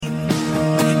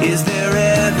Is there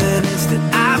evidence that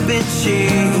I've been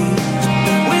changed?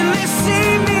 When they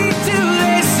see me, do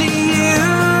they see you?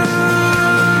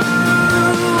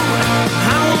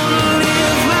 I wanna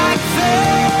live like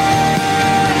that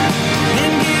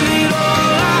and give it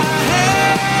all I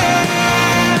have,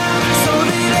 so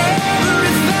that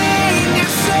everything I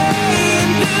say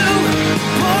and do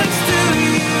points to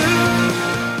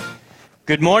you.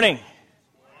 Good morning.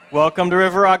 Welcome to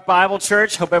River Rock Bible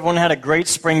Church. Hope everyone had a great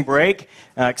spring break.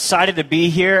 Excited to be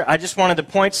here. I just wanted to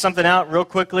point something out real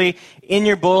quickly. In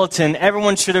your bulletin,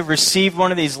 everyone should have received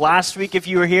one of these last week if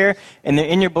you were here, and they're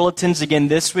in your bulletins again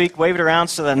this week. Wave it around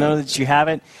so that I know that you have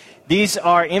it. These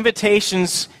are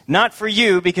invitations, not for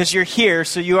you because you're here,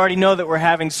 so you already know that we're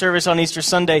having service on Easter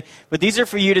Sunday, but these are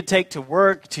for you to take to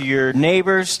work, to your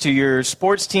neighbors, to your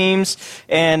sports teams,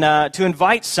 and to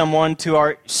invite someone to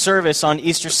our service on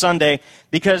Easter Sunday.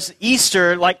 Because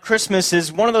Easter, like Christmas,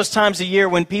 is one of those times a year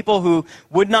when people who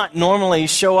would not normally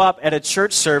show up at a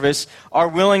church service are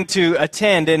willing to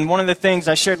attend. And one of the things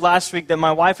I shared last week that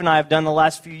my wife and I have done the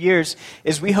last few years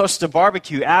is we host a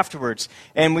barbecue afterwards.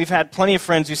 And we've had plenty of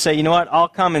friends who say, you know what, I'll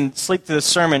come and sleep through the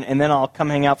sermon, and then I'll come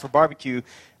hang out for barbecue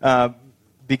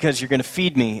because you're going to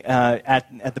feed me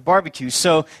at the barbecue.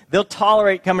 So they'll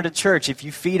tolerate coming to church if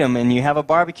you feed them and you have a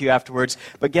barbecue afterwards.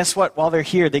 But guess what? While they're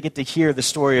here, they get to hear the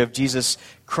story of Jesus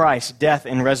Christ, death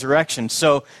and resurrection.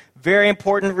 So very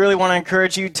important. Really want to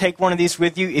encourage you, take one of these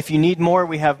with you. If you need more,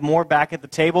 we have more back at the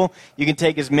table. You can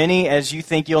take as many as you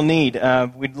think you'll need.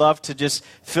 We'd love to just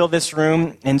fill this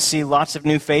room and see lots of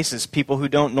new faces, people who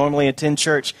don't normally attend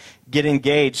church get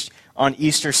engaged on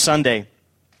Easter Sunday.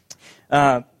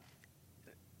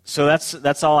 So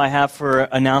that's all I have for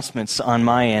announcements on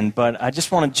my end. But I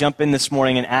just want to jump in this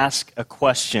morning and ask a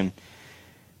question.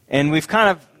 And we've kind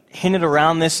of hinted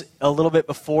around this a little bit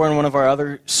before in one of our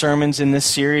other sermons in this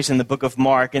series in the book of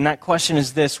Mark. And that question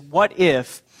is this: what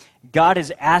if God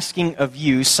is asking of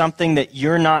you something that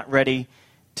you're not ready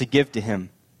to give to Him?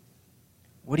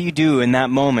 What do you do in that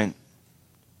moment?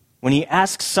 When He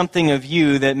asks something of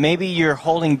you that maybe you're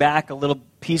holding back a little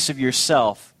piece of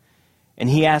yourself, and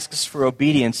He asks for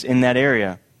obedience in that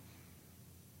area.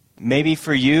 Maybe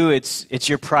for you, it's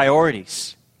your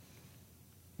priorities.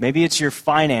 Maybe it's your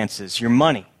finances, your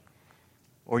money,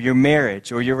 or your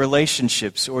marriage, or your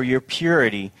relationships, or your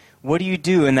purity. What do you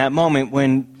do in that moment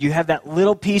when you have that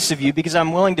little piece of you? Because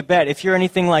I'm willing to bet, if you're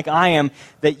anything like I am,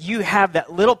 that you have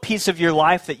that little piece of your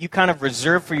life that you kind of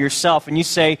reserve for yourself. And you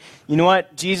say, you know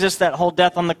what, Jesus, that whole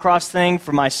death on the cross thing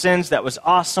for my sins, that was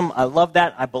awesome. I love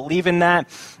that. I believe in that.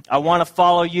 I want to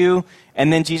follow you.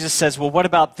 And then Jesus says, well, what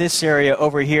about this area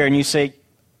over here? And you say,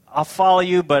 I'll follow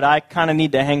you, but I kind of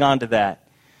need to hang on to that.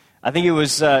 I think it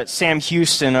was Sam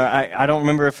Houston, or I don't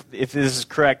remember if this is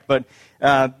correct, but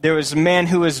there was a man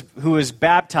who was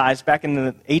baptized back in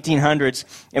the 1800s,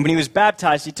 and when he was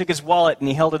baptized, he took his wallet and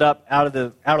he held it up out of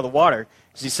the water.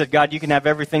 Because he said, God, you can have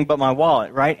everything but my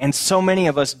wallet, right? And so many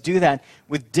of us do that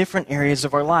with different areas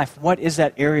of our life. What is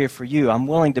that area for you? I'm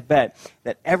willing to bet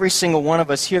that every single one of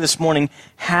us here this morning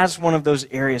has one of those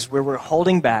areas where we're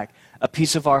holding back a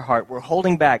piece of our heart. We're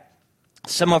holding back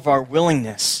some of our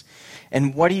willingness.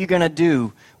 And what are you going to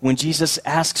do when Jesus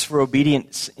asks for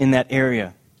obedience in that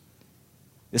area?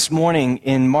 This morning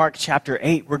in Mark chapter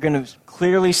 8, we're going to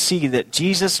clearly see that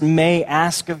Jesus may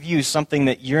ask of you something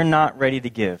that you're not ready to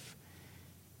give.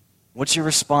 What's your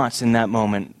response in that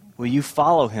moment? Will you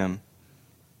follow Him,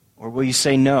 or will you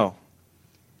say no?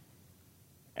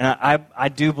 And I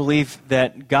do believe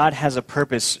that God has a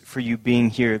purpose for you being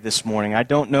here this morning. I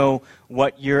don't know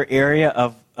what your area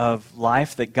of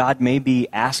life that God may be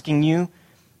asking you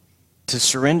to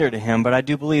surrender to Him, but I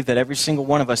do believe that every single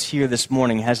one of us here this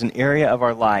morning has an area of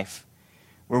our life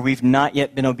where we've not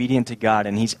yet been obedient to God,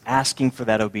 and He's asking for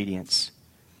that obedience.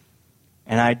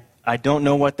 And I don't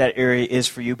know what that area is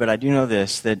for you, but I do know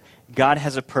this, that God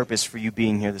has a purpose for you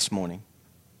being here this morning.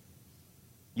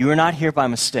 You are not here by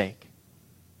mistake.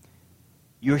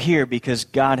 You're here because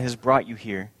God has brought you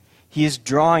here. He is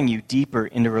drawing you deeper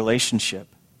into relationship,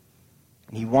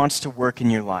 and He wants to work in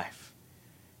your life.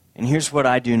 And here's what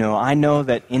I do know. I know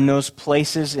that in those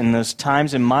places, in those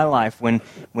times in my life, when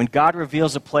God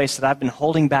reveals a place that I've been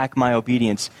holding back my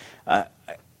obedience,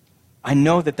 I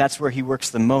know that that's where He works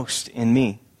the most in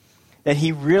me. That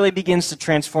He really begins to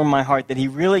transform my heart, that He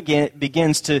really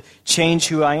begins to change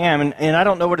who I am. And I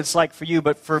don't know what it's like for you,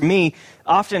 but for me,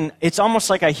 often it's almost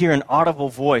like I hear an audible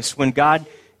voice when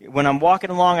I'm walking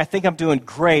along, I think I'm doing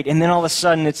great, and then all of a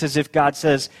sudden it's as if God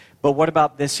says, but what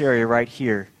about this area right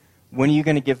here? When are you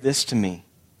going to give this to me?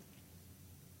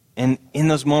 And in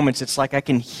those moments, it's like I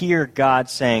can hear God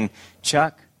saying,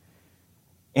 Chuck,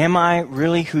 Am I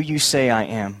really who you say I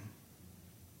am?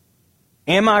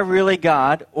 Am I really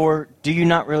God, or do you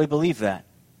not really believe that?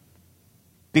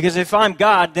 Because if I'm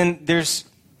God, then there's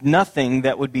nothing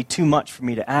that would be too much for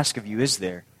me to ask of you, is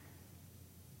there?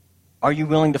 Are you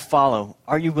willing to follow?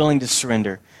 Are you willing to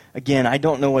surrender? Again, I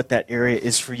don't know what that area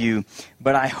is for you,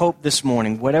 but I hope this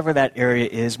morning, whatever that area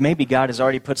is, maybe God has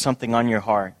already put something on your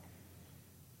heart.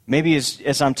 Maybe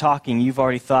as I'm talking, you've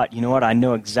already thought, you know what, I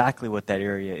know exactly what that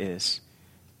area is.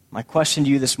 My question to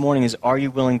you this morning is, are you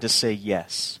willing to say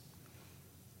yes?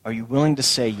 Are you willing to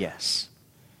say yes?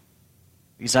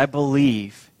 Because I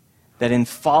believe that in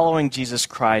following Jesus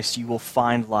Christ, you will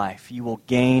find life. You will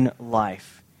gain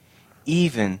life.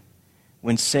 Even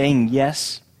when saying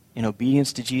yes in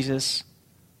obedience to Jesus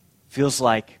feels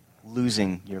like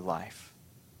losing your life.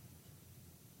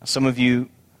 Now, some of you,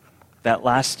 that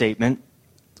last statement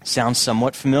sounds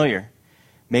somewhat familiar.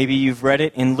 Maybe you've read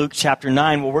it in Luke chapter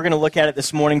 9. Well, we're going to look at it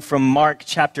this morning from Mark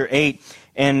chapter 8.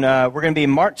 And we're going to be in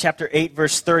Mark chapter 8,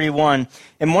 verse 31.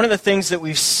 And one of the things that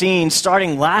we've seen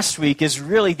starting last week is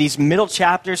really these middle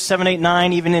chapters, 7, 8,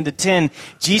 9, even into 10.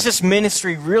 Jesus'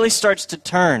 ministry really starts to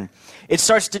turn. It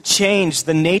starts to change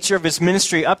the nature of his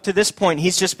ministry. Up to this point,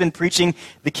 he's just been preaching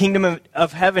the kingdom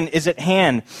of heaven is at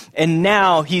hand. And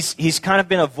now he's kind of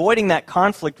been avoiding that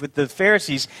conflict with the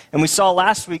Pharisees. And we saw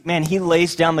last week, man, he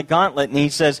lays down the gauntlet and he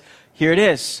says, here it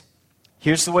is.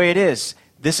 Here's the way it is.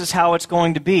 This is how it's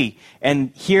going to be.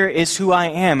 And here is who I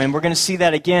am. And we're going to see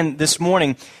that again this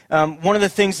morning. One of the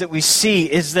things that we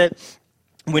see is that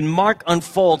when Mark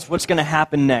unfolds what's going to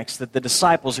happen next, that the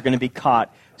disciples are going to be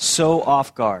caught so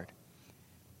off guard.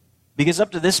 Because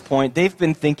up to this point, they've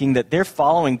been thinking that they're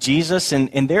following Jesus, and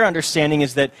their understanding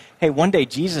is that, hey, one day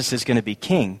Jesus is going to be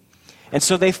king. And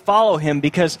so they follow him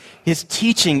because his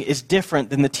teaching is different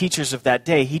than the teachers of that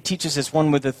day. He teaches as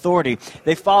one with authority.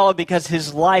 They follow because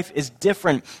his life is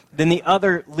different than the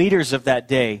other leaders of that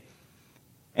day.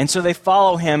 And so they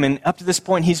follow him, and up to this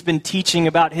point, he's been teaching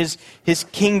about his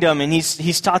kingdom, and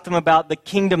he's taught them about the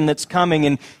kingdom that's coming,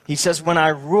 and he says, when I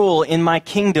rule in my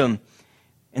kingdom.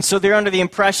 And so they're under the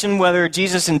impression, whether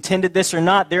Jesus intended this or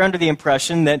not, they're under the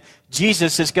impression that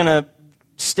Jesus is going to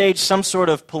stage some sort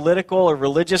of political or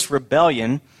religious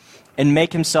rebellion and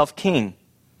make himself king.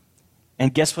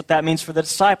 And guess what that means for the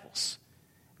disciples?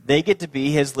 They get to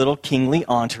be his little kingly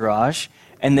entourage,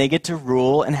 and they get to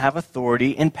rule and have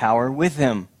authority and power with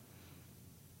him.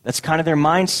 That's kind of their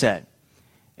mindset.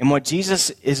 And what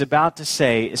Jesus is about to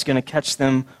say is going to catch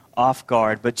them off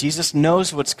guard. But Jesus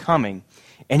knows what's coming.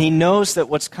 And he knows that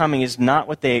what's coming is not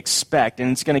what they expect.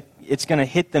 And it's going to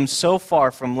hit them so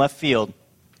far from left field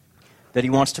that he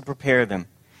wants to prepare them.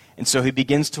 And so he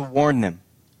begins to warn them.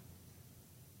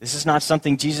 This is not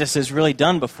something Jesus has really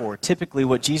done before. Typically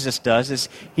what Jesus does is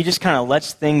he just kind of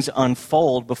lets things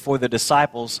unfold before the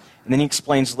disciples, and then he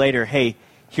explains later, hey,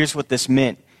 here's what this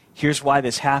meant. Here's why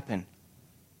this happened.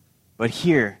 But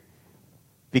here,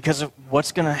 because of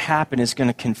what's going to happen is going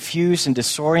to confuse and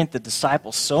disorient the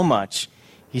disciples so much,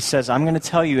 he says, I'm going to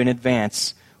tell you in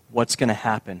advance what's going to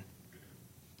happen.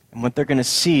 And what they're going to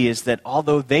see is that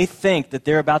although they think that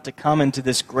they're about to come into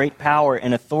this great power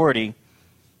and authority,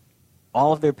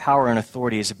 all of their power and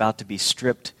authority is about to be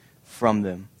stripped from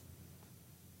them.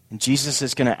 And Jesus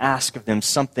is going to ask of them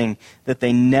something that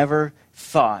they never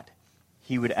thought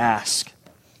he would ask.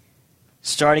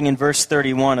 Starting in verse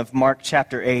 31 of Mark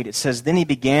chapter 8, it says, Then he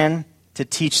began to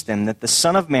teach them that the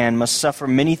Son of Man must suffer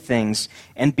many things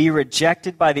and be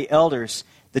rejected by the elders,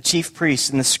 the chief priests,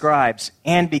 and the scribes,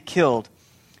 and be killed,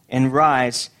 and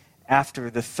rise after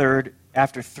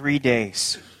 3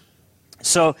 days.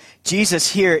 So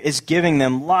Jesus here is giving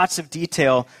them lots of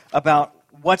detail about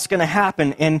what's going to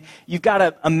happen. And you've got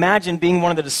to imagine being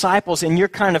one of the disciples, and you're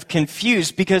kind of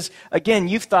confused because, again,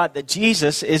 you've thought that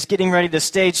Jesus is getting ready to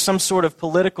stage some sort of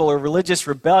political or religious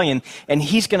rebellion, and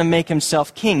he's going to make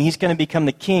himself king. He's going to become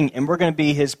the king, and we're going to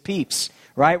be his peeps,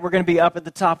 right? We're going to be up at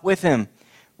the top with him.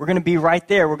 We're going to be right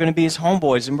there. We're going to be his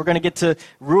homeboys, and we're going to get to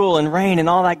rule and reign and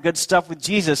all that good stuff with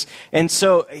Jesus. And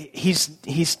so he's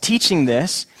teaching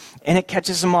this, and it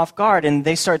catches them off guard, and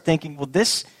they start thinking, well,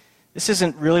 this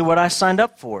isn't really what I signed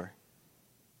up for.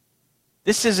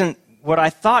 This isn't what I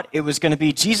thought it was going to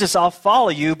be. Jesus, I'll follow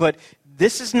you, but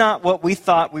this is not what we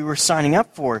thought we were signing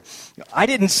up for. I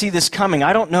didn't see this coming.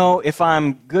 I don't know if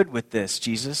I'm good with this,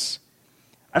 Jesus.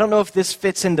 I don't know if this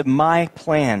fits into my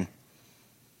plan.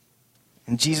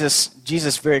 And Jesus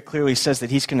very clearly says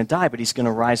that he's going to die, but he's going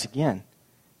to rise again.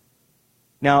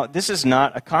 Now, this is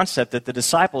not a concept that the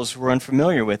disciples were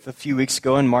unfamiliar with. A few weeks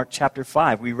ago in Mark chapter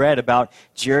 5, we read about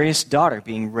Jairus' daughter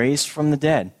being raised from the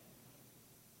dead.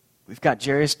 We've got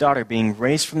Jairus' daughter being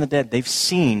raised from the dead. They've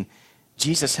seen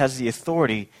Jesus has the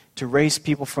authority to raise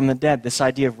people from the dead. This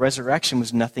idea of resurrection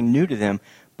was nothing new to them.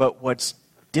 But what's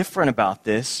different about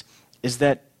this is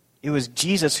that it was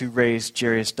Jesus who raised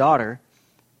Jairus' daughter.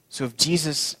 So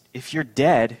if you're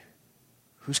dead,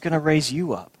 who's going to raise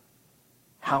you up?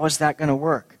 How is that going to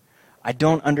work? I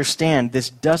don't understand. This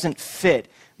doesn't fit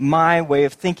my way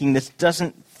of thinking. This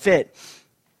doesn't fit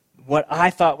what I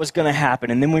thought was going to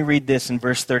happen. And then we read this in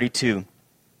verse 32.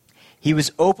 He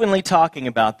was openly talking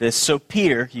about this. So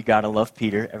Peter, you got to love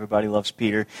Peter. Everybody loves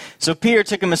Peter. So Peter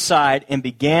took him aside and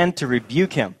began to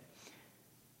rebuke him.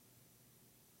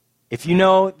 If you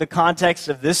know the context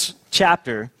of this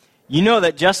chapter, you know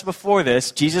that just before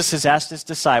this, Jesus has asked his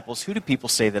disciples, who do people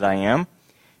say that I am?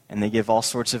 And they give all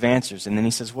sorts of answers. And then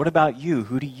he says, what about you?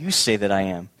 Who do you say that I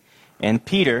am? And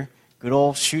Peter, good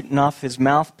old shooting off his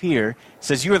mouth Peter,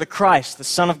 says, you are the Christ, the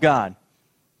Son of God.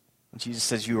 And Jesus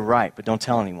says, you were right, but don't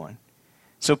tell anyone.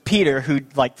 So Peter, who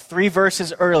like 3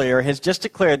 verses earlier has just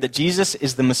declared that Jesus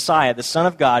is the Messiah, the Son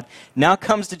of God, now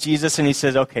comes to Jesus and he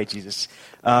says, okay, Jesus,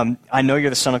 I know you're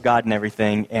the Son of God and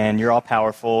everything, and you're all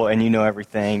powerful, and you know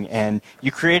everything, and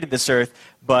you created this earth,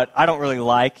 but I don't really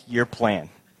like your plan.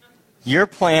 Your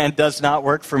plan does not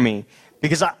work for me.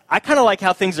 Because I kind of like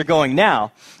how things are going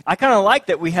now. I kind of like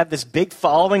that we have this big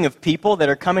following of people that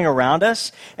are coming around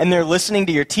us, and they're listening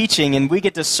to your teaching, and we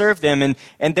get to serve them,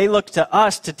 and they look to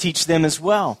us to teach them as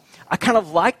well. I kind of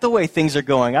like the way things are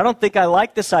going. I don't think I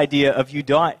like this idea of you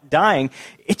dying.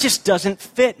 It just doesn't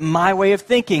fit my way of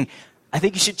thinking. I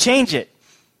think you should change it.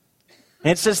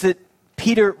 And it says that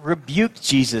Peter rebuked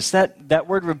Jesus. That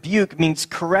word rebuke means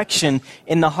correction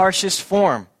in the harshest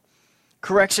form.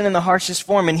 Correction in the harshest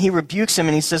form, and he rebukes him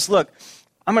and he says, look,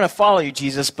 I'm going to follow you,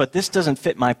 Jesus, but this doesn't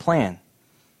fit my plan.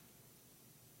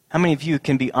 How many of you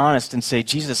can be honest and say,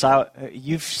 Jesus,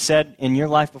 you've said in your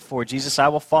life before, Jesus, I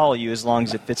will follow you as long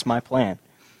as it fits my plan.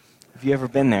 Have you ever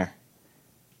been there?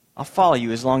 I'll follow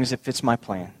you as long as it fits my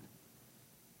plan.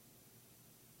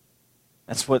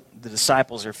 That's what the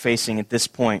disciples are facing at this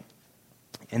point.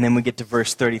 And then we get to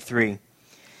verse 33.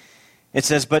 It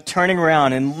says, but turning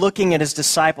around and looking at his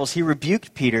disciples, he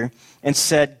rebuked Peter and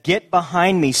said, get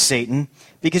behind me, Satan,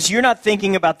 because you're not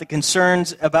thinking about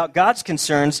about God's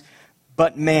concerns,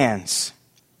 but man's.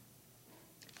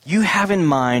 You have in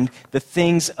mind the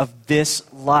things of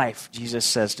this life, Jesus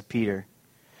says to Peter.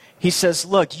 He says,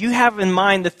 look, you have in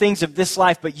mind the things of this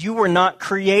life, but you were not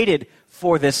created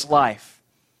for this life.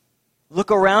 Look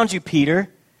around you, Peter.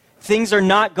 Things are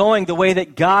not going the way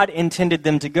that God intended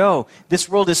them to go. This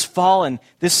world is fallen.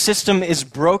 This system is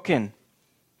broken.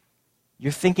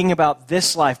 You're thinking about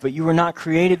this life, but you were not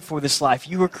created for this life.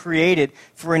 You were created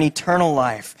for an eternal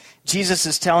life. Jesus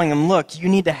is telling him, look, you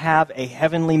need to have a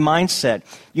heavenly mindset.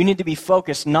 You need to be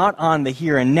focused not on the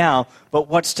here and now, but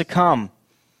what's to come.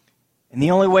 And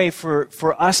the only way for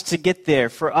us to get there,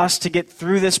 for us to get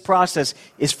through this process,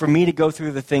 is for me to go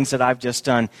through the things that I've just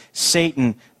done.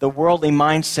 Satan, the worldly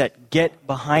mindset, get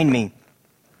behind me.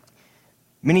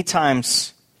 Many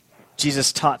times,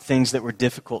 Jesus taught things that were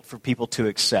difficult for people to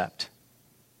accept.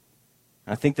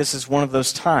 I think this is one of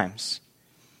those times.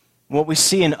 What we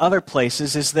see in other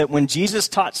places is that when Jesus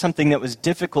taught something that was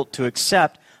difficult to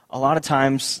accept, a lot of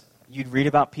times you'd read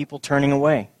about people turning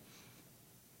away.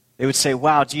 They would say,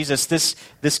 wow, Jesus,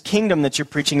 this kingdom that you're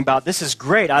preaching about, this is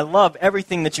great. I love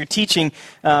everything that you're teaching.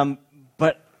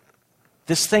 But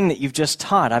this thing that you've just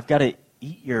taught, I've got to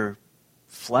eat your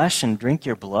flesh and drink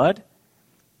your blood?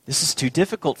 This is too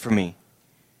difficult for me.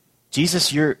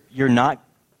 Jesus, you're not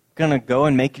going to go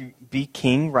and make you be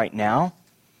king right now?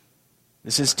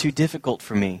 This is too difficult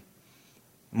for me.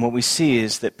 And what we see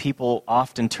is that people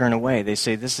often turn away. They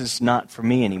say, this is not for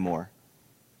me anymore.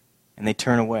 And they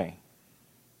turn away.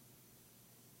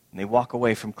 And they walk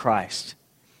away from Christ.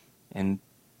 And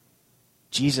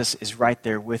Jesus is right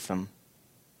there with them.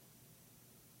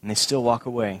 And they still walk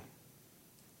away.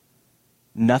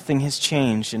 Nothing has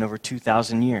changed in over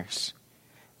 2,000 years.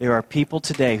 There are people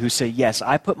today who say, yes,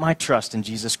 I put my trust in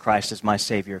Jesus Christ as my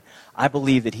Savior. I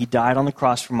believe that He died on the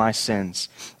cross for my sins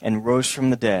and rose from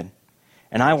the dead.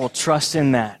 And I will trust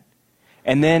in that.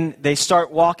 And then they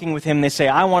start walking with Him. They say,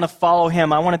 I want to follow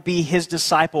Him. I want to be His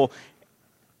disciple.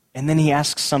 And then He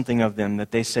asks something of them that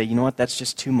they say, you know what, that's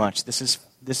just too much. This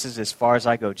is as far as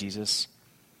I go, Jesus.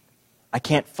 I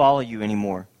can't follow you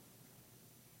anymore.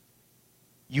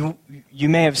 You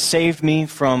may have saved me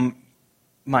from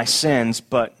my sins,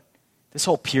 but this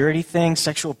whole purity thing,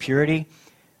 sexual purity,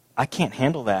 I can't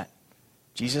handle that.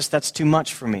 Jesus, that's too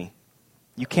much for me.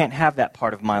 You can't have that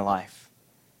part of my life.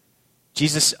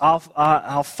 Jesus,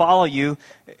 I'll follow you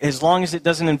as long as it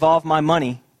doesn't involve my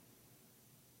money.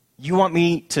 You want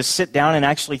me to sit down and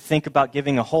actually think about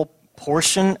giving a whole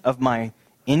portion of my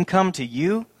income to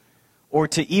you, or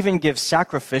to even give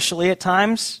sacrificially at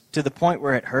times to the point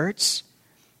where it hurts?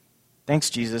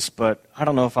 Thanks, Jesus, but I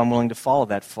don't know if I'm willing to follow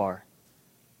that far.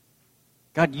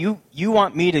 God, you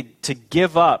want me to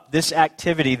give up this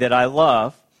activity that I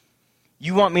love.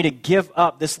 You want me to give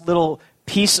up this little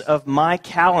piece of my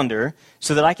calendar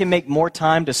so that I can make more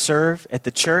time to serve at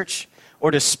the church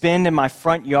or to spend in my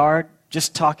front yard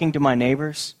just talking to my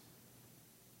neighbors?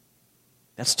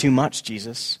 That's too much,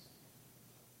 Jesus.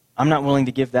 I'm not willing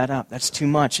to give that up. That's too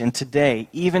much. And today,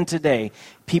 even today,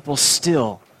 people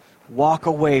still walk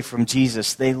away from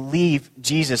Jesus. They leave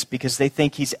Jesus because they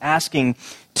think he's asking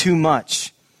too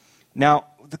much. Now,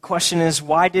 the question is,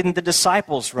 why didn't the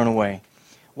disciples run away?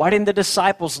 Why didn't the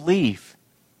disciples leave?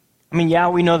 I mean, yeah,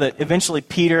 we know that eventually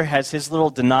Peter has his little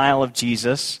denial of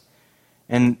Jesus,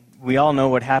 and we all know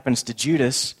what happens to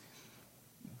Judas.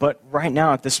 But right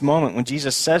now, at this moment, when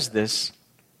Jesus says this,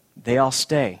 they all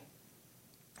stay.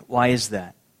 Why is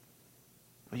that?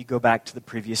 Well, you go back to the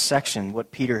previous section,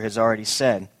 what Peter has already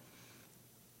said.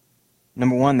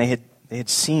 Number one, they had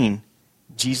seen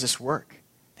Jesus work.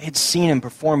 They had seen him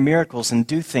perform miracles and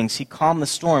do things. He calmed the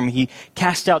storm. He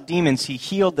cast out demons. He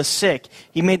healed the sick.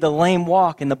 He made the lame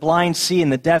walk and the blind see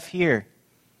and the deaf hear.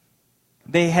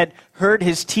 They had heard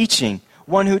his teaching,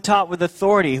 one who taught with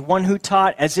authority, one who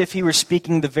taught as if he were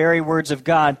speaking the very words of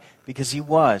God, because he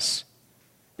was.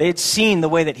 They had seen the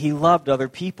way that he loved other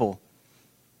people.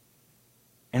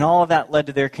 And all of that led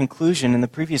to their conclusion in the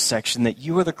previous section that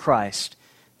you are the Christ,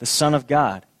 the Son of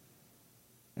God.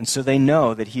 And so they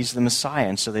know that he's the Messiah,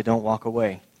 and so they don't walk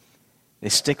away. They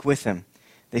stick with him.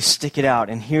 They stick it out.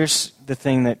 And here's the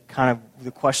thing that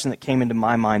the question that came into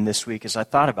my mind this week as I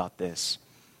thought about this.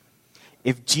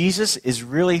 If Jesus is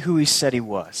really who he said he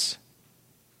was,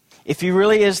 if he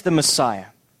really is the Messiah,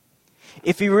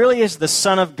 if he really is the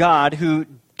Son of God who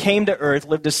came to earth,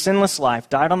 lived a sinless life,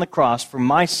 died on the cross for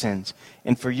my sins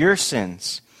and for your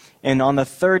sins, and on the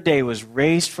third day was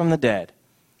raised from the dead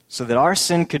so that our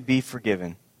sin could be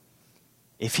forgiven,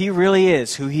 if he really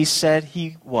is who he said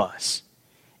he was,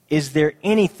 is there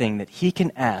anything that he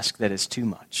can ask that is too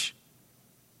much?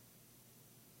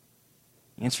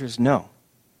 The answer is no.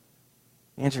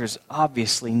 The answer is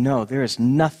obviously no. There is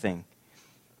nothing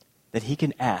that he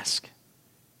can ask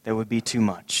that would be too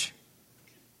much.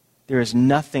 There is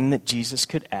nothing that Jesus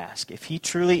could ask. If he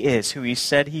truly is who he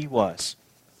said he was,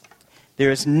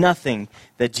 there is nothing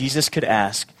that Jesus could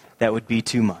ask that would be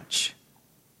too much.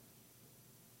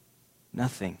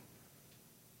 Nothing.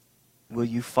 Will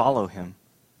you follow him?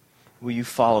 Will you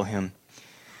follow him?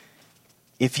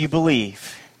 If you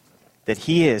believe that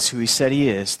he is who he said he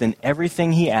is, then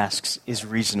everything he asks is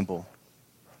reasonable.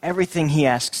 Everything he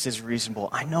asks is reasonable.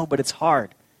 I know, but it's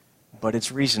hard. But it's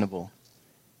reasonable.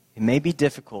 It may be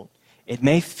difficult. It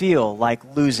may feel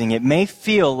like losing. It may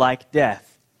feel like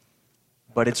death.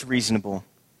 But it's reasonable.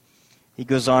 He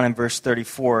goes on in verse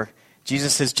 34.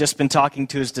 Jesus has just been talking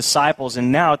to his disciples,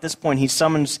 and now at this point he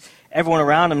summons everyone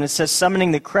around him. And it says,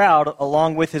 summoning the crowd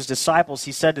along with his disciples,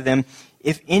 he said to them,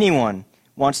 if anyone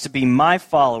wants to be my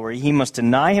follower, he must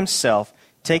deny himself,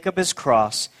 take up his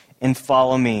cross, and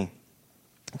follow me.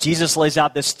 Jesus lays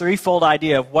out this threefold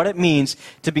idea of what it means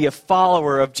to be a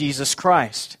follower of Jesus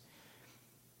Christ.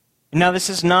 Now, this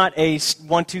is not a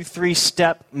 1, 2, 3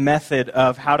 step method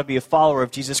of how to be a follower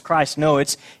of Jesus Christ. No,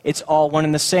 it's all one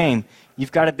and the same.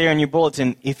 You've got it there in your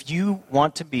bulletin. If you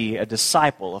want to be a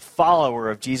disciple, a follower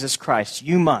of Jesus Christ,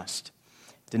 you must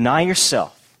deny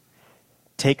yourself,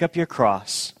 take up your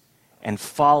cross, and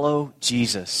follow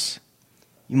Jesus.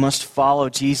 You must follow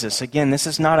Jesus. Again, this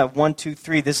is not a 1, 2,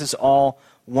 3. This is all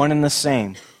one and the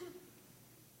same.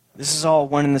 This is all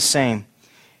one and the same.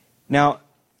 Now,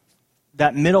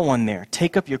 that middle one there,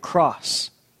 take up your cross.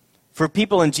 For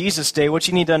people in Jesus' day, what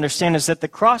you need to understand is that the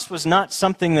cross was not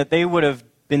something that they would have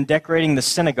been decorating the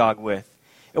synagogue with.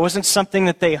 It wasn't something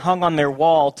that they hung on their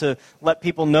wall to let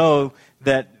people know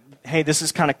that, hey, this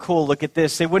is kind of cool, look at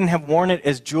this. They wouldn't have worn it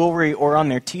as jewelry or on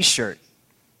their t-shirt.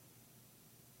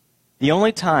 The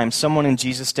only time someone in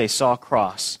Jesus' day saw a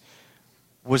cross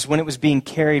was when it was being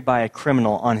carried by a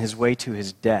criminal on his way to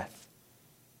his death.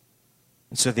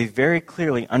 And so they very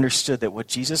clearly understood that what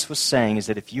Jesus was saying is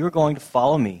that if you're going to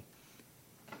follow me,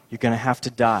 you're going to have to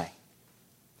die.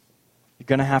 You're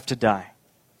going to have to die.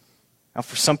 Now,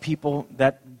 for some people,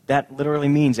 that literally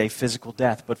means a physical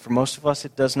death. But for most of us,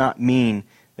 it does not mean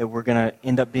that we're going to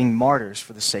end up being martyrs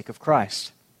for the sake of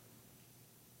Christ.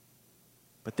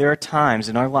 But there are times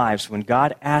in our lives when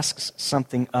God asks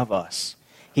something of us.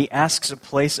 He asks a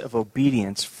place of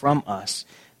obedience from us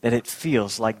that it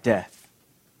feels like death.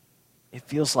 It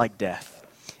feels like death.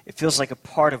 It feels like a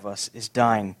part of us is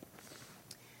dying.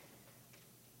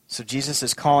 So Jesus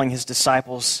is calling his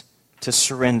disciples to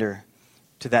surrender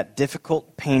to that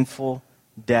difficult, painful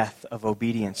death of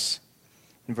obedience.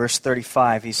 In verse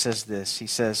 35, he says this. He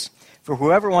says, "For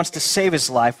whoever wants to save his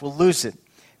life will lose it,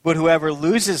 but whoever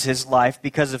loses his life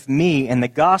because of me and the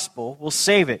gospel will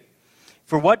save it.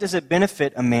 For what does it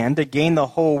benefit a man to gain the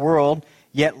whole world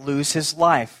yet lose his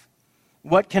life?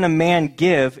 What can a man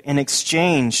give in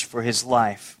exchange for his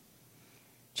life?"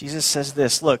 Jesus says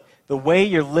this, look, the way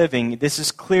you're living, this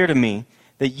is clear to me,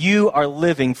 that you are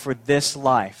living for this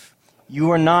life.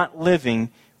 You are not living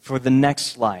for the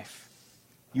next life.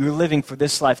 You are living for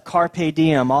this life. Carpe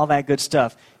diem, all that good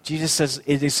stuff. Jesus says,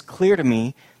 it is clear to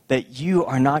me that you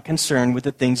are not concerned with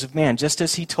the things of man, just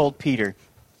as he told Peter.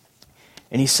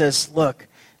 And he says, look,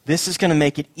 this is going to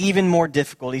make it even more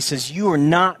difficult. He says, you are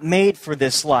not made for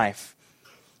this life.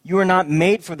 You are not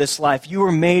made for this life. You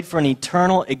are made for an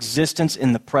eternal existence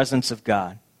in the presence of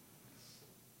God.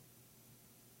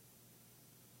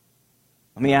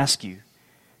 Let me ask you,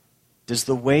 does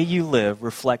the way you live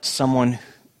reflect someone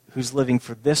who's living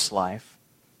for this life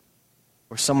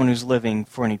or someone who's living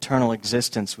for an eternal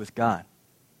existence with God?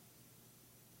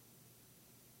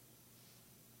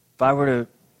 If I were to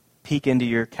peek into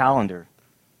your calendar,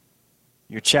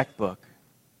 your checkbook,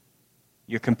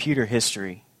 your computer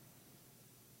history,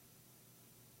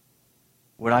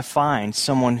 would I find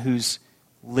someone who's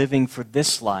living for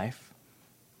this life,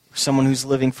 or someone who's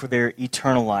living for their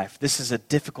eternal life? This is a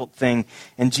difficult thing.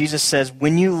 And Jesus says,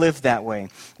 when you live that way,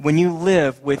 when you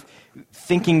live with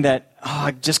thinking that,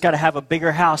 I just got to have a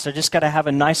bigger house, I just got to have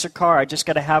a nicer car, I just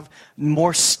got to have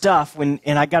more stuff, and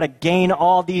I got to gain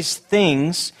all these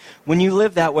things, when you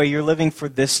live that way, you're living for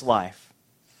this life.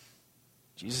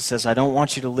 Jesus says, I don't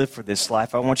want you to live for this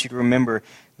life. I want you to remember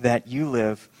that you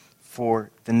live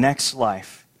for the next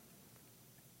life.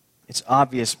 It's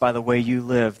obvious by the way you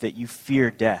live that you fear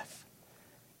death.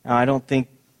 Now, I don't think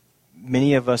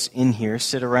many of us in here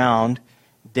sit around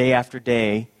day after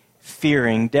day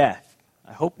fearing death.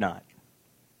 I hope not.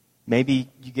 Maybe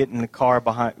you get in the car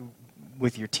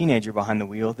with your teenager behind the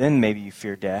wheel, then maybe you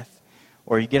fear death.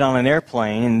 Or you get on an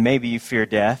airplane and maybe you fear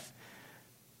death.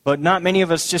 But not many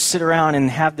of us just sit around and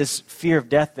have this fear of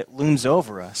death that looms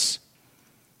over us.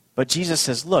 But Jesus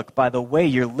says, look, by the way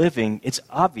you're living, it's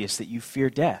obvious that you fear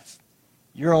death.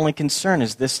 Your only concern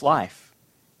is this life.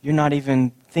 You're not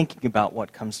even thinking about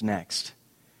what comes next.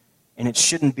 And it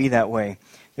shouldn't be that way.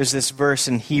 There's this verse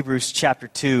in Hebrews chapter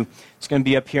 2. It's going to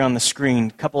be up here on the screen.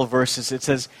 A couple of verses. It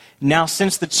says, "Now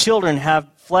since the children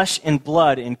have flesh and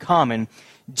blood in common,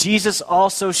 Jesus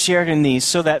also shared in these,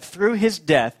 so that through his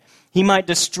death he might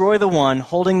destroy the one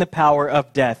holding the power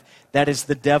of death." That is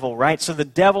the devil, right? So the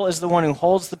devil is the one who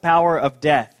holds the power of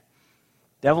death.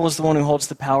 Devil is the one who holds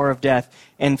the power of death,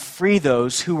 and free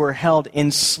those who were held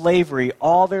in slavery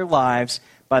all their lives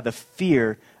by the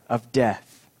fear of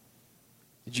death.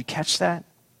 Did you catch that?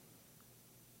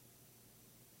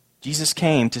 Jesus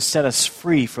came to set us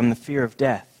free from the fear of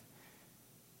death.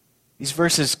 These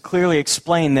verses clearly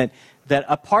explain that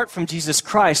apart from Jesus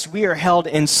Christ, we are held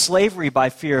in slavery by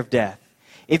fear of death.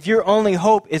 If your only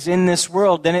hope is in this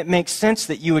world, then it makes sense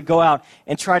that you would go out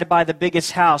and try to buy the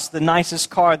biggest house, the nicest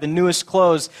car, the newest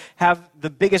clothes, have the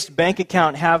biggest bank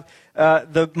account, have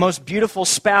the most beautiful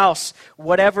spouse,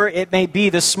 whatever it may be,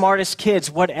 the smartest kids,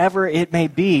 whatever it may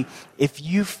be. If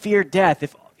you fear death,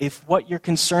 if what you're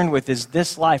concerned with is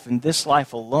this life and this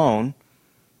life alone,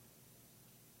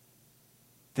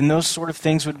 then those sort of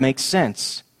things would make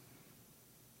sense.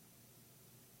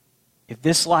 If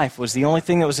this life was the only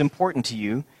thing that was important to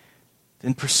you,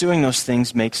 then pursuing those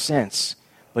things makes sense.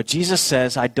 But Jesus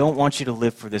says, I don't want you to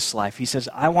live for this life. He says,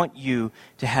 I want you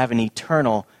to have an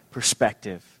eternal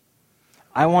perspective.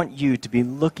 I want you to be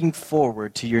looking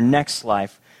forward to your next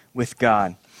life with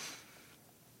God.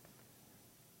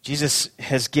 Jesus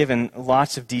has given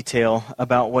lots of detail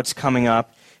about what's coming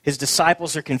up. His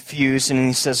disciples are confused, and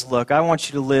he says, look, I want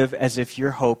you to live as if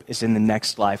your hope is in the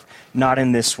next life, not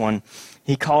in this one.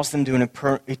 He calls them to an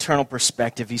eternal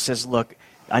perspective. He says, look,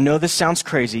 I know this sounds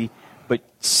crazy, but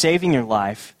saving your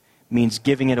life means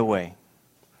giving it away.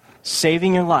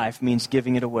 Saving your life means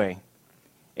giving it away.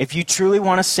 If you truly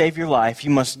want to save your life,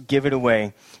 you must give it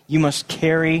away. You must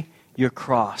carry your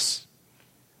cross.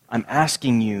 I'm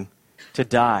asking you to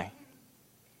die.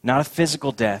 Not a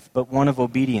physical death, but one of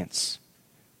obedience.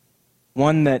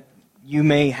 One that you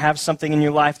may have something in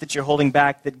your life that you're holding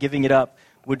back, that giving it up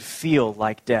would feel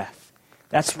like death.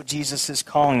 That's what Jesus is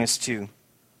calling us to.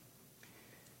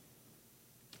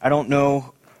 I don't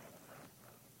know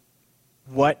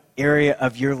what area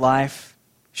of your life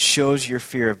shows your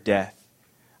fear of death.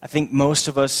 I think most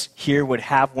of us here would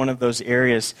have one of those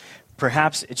areas.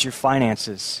 Perhaps it's your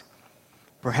finances.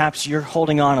 Perhaps you're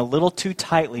holding on a little too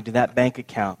tightly to that bank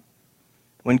account.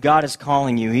 When God is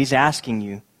calling you, He's asking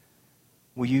you,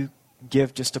 will you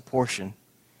give just a portion?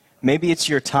 Maybe it's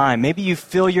your time. Maybe you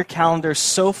fill your calendar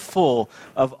so full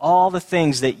of all the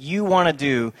things that you want to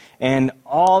do and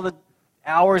all the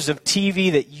hours of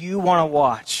TV that you want to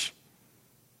watch.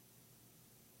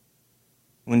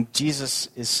 When Jesus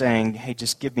is saying, hey,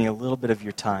 just give me a little bit of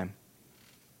your time.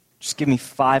 Just give me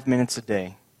 5 minutes a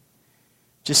day.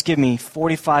 Just give me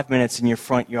 45 minutes in your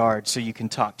front yard so you can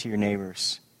talk to your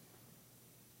neighbors.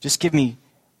 Just give me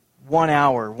 1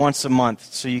 hour once a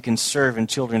month so you can serve in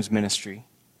children's ministry.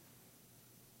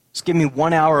 Just give me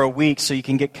 1 hour a week so you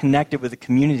can get connected with a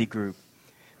community group.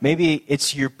 Maybe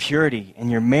it's your purity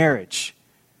and your marriage.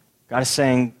 God is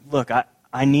saying, look,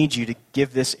 I need you to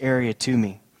give this area to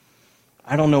me.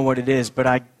 I don't know what it is, but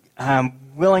I'm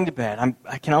willing to bet,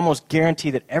 I can almost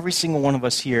guarantee that every single one of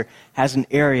us here has an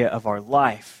area of our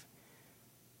life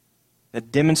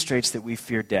that demonstrates that we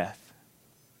fear death.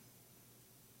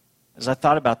 As I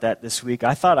thought about that this week,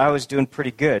 I thought I was doing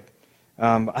pretty good.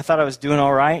 I thought I was doing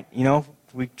all right. You know,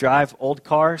 we drive old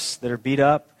cars that are beat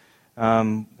up.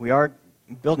 We are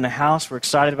building a house. We're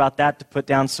excited about that to put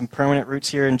down some permanent roots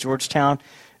here in Georgetown.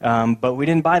 But we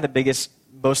didn't buy the biggest,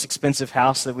 most expensive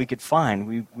house that we could find.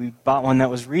 We bought one that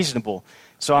was reasonable.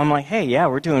 So I'm like, hey, yeah,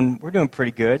 we're doing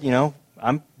pretty good. You know,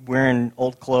 I'm wearing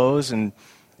old clothes, and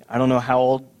I don't know how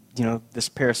old, you know, this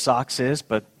pair of socks is,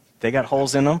 but they got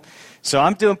holes in them. So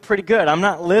I'm doing pretty good. I'm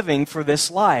not living for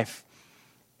this life.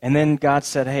 And then God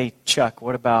said, hey, Chuck,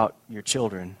 what about your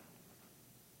children?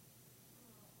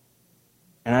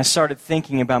 And I started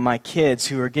thinking about my kids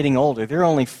who are getting older. They're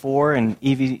only 4, and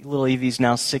little Evie's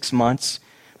now 6 months.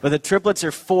 But the triplets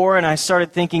are 4, and I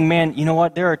started thinking, man, you know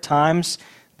what? There are times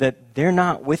that they're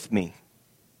not with me.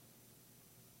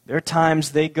 There are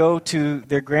times they go to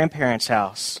their grandparents'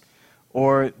 house,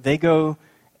 or they go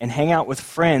and hang out with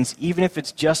friends, even if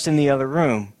it's just in the other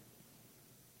room.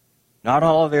 Not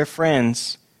all of their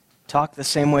friends talk the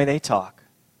same way they talk.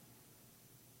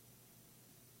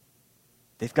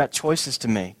 They've got choices to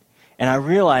make. And I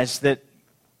realized that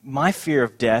my fear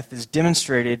of death is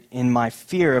demonstrated in my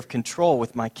fear of control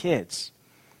with my kids.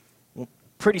 Well,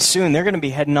 pretty soon they're going to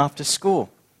be heading off to school.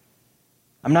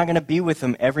 I'm not going to be with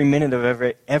them every minute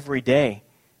of every day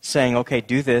saying, okay,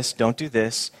 do this, don't do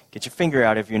this, get your finger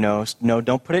out of your nose, no,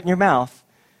 don't put it in your mouth.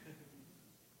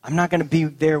 I'm not going to be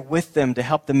there with them to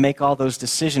help them make all those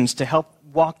decisions, to help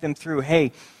walk them through,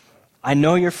 hey, I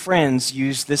know your friends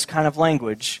use this kind of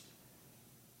language,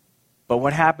 but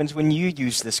what happens when you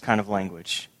use this kind of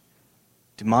language?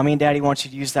 Do mommy and daddy want you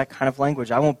to use that kind of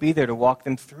language? I won't be there to walk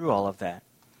them through all of that.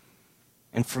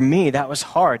 And for me, that was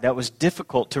hard. That was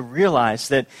difficult to realize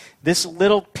that this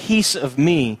little piece of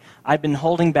me I'd been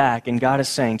holding back, and God is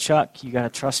saying, Chuck, you got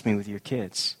to trust me with your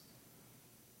kids.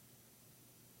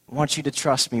 I want you to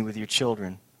trust me with your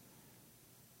children.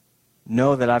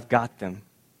 Know that I've got them.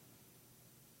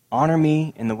 Honor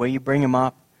me in the way you bring them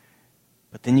up,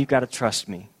 but then you've got to trust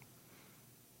me.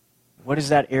 What is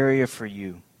that area for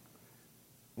you?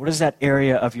 What is that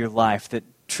area of your life that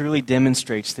truly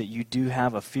demonstrates that you do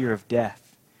have a fear of death?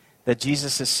 That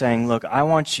Jesus is saying, look, I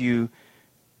want you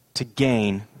to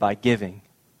gain by giving.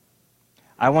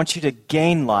 I want you to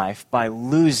gain life by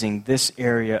losing this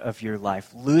area of your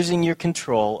life, losing your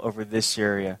control over this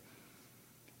area.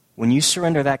 When you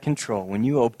surrender that control, when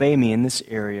you obey me in this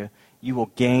area, you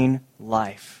will gain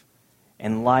life,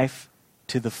 and life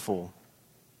to the full.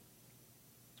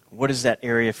 What is that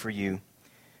area for you?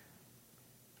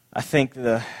 I think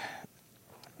the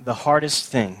hardest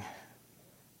thing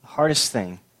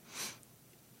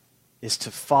is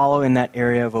to follow in that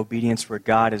area of obedience where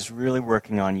God is really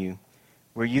working on you,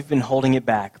 where you've been holding it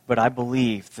back. But I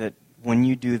believe that when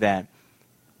you do that,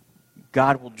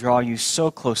 God will draw you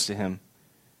so close to Him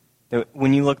that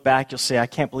when you look back, you'll say, I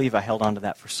can't believe I held on to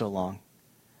that for so long.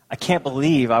 I can't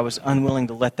believe I was unwilling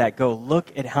to let that go.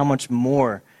 Look at how much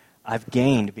more I've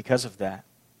gained because of that.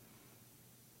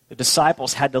 The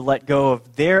disciples had to let go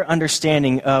of their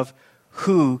understanding of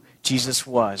who Jesus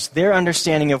was, their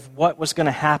understanding of what was going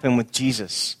to happen with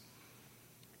Jesus.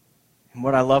 And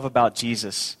what I love about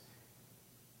Jesus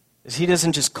is He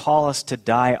doesn't just call us to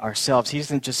die ourselves. He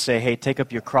doesn't just say, hey, take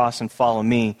up your cross and follow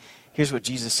me. Here's what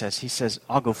Jesus says. He says,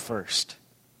 I'll go first.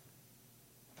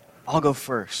 I'll go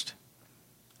first.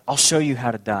 I'll show you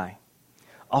how to die.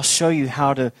 I'll show you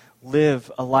how to live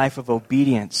a life of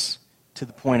obedience to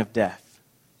the point of death.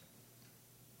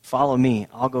 Follow me.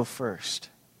 I'll go first.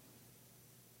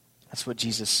 That's what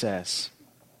Jesus says.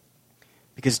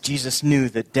 Because Jesus knew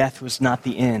that death was not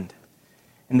the end.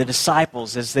 and the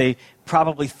disciples as they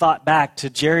probably thought back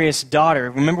to Jairus' daughter.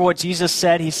 Remember what Jesus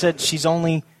said? He said, she's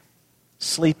only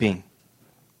sleeping.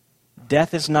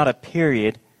 Death is not a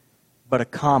period, but a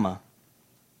comma.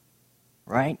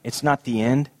 Right? It's not the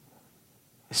end.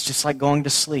 It's just like going to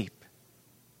sleep.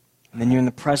 And then you're in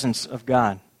the presence of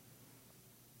God.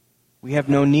 We have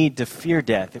no need to fear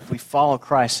death if we follow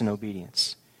Christ in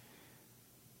obedience.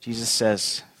 Jesus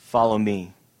says, follow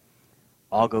me.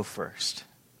 I'll go first.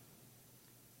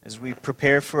 As we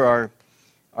prepare for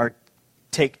our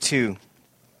take two,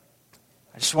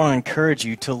 I just want to encourage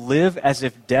you to live as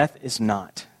if death is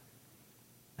not.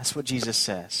 That's what Jesus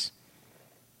says.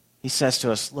 He says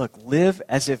to us, look, live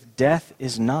as if death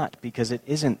is not, because it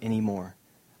isn't anymore.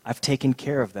 I've taken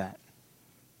care of that.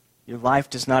 Your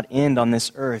life does not end on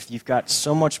this earth. You've got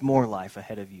so much more life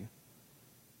ahead of you.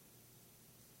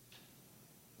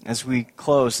 As we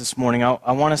close this morning,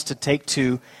 I want us to take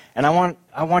two, and I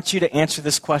want you to answer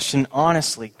this question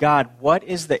honestly. God, what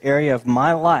is the area of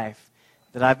my life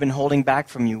that I've been holding back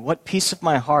from you? What piece of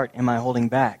my heart am I holding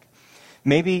back?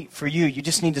 Maybe for you, you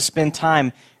just need to spend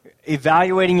time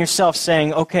evaluating yourself,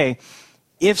 saying, okay,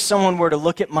 if someone were to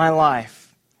look at my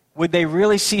life, would they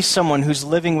really see someone who's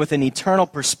living with an eternal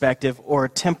perspective or a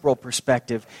temporal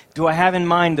perspective? Do I have in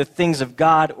mind the things of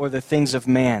God or the things of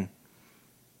man?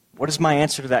 What is my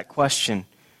answer to that question?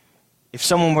 If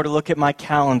someone were to look at my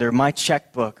calendar, my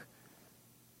checkbook,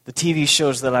 the TV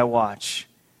shows that I watch,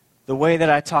 the way that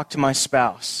I talk to my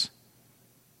spouse,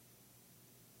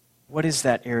 what is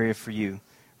that area for you?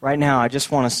 Right now, I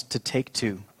just want us to take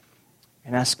two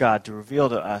and ask God to reveal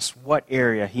to us what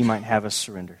area He might have us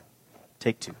surrender.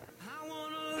 Take two. I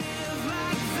wanna live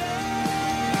like that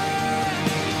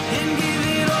and give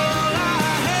it all I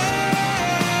have,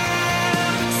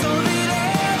 so that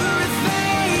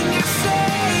everything I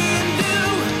say and do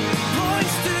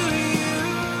points to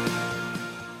you.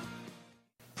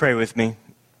 Pray with me.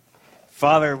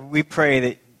 Father, we pray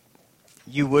that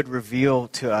you would reveal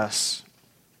to us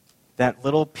that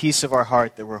little piece of our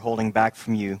heart that we're holding back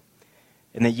from you,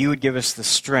 and that you would give us the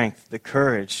strength, the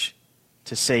courage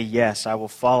to say, yes, I will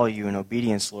follow you in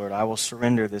obedience, Lord. I will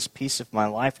surrender this piece of my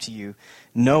life to you,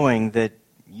 knowing that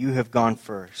you have gone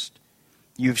first.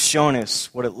 You've shown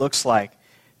us what it looks like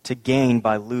to gain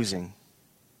by losing.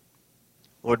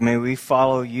 Lord, may we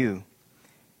follow you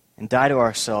and die to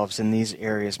ourselves in these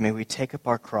areas. May we take up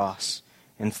our cross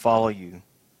and follow you.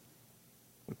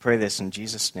 We pray this in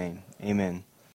Jesus' name. Amen.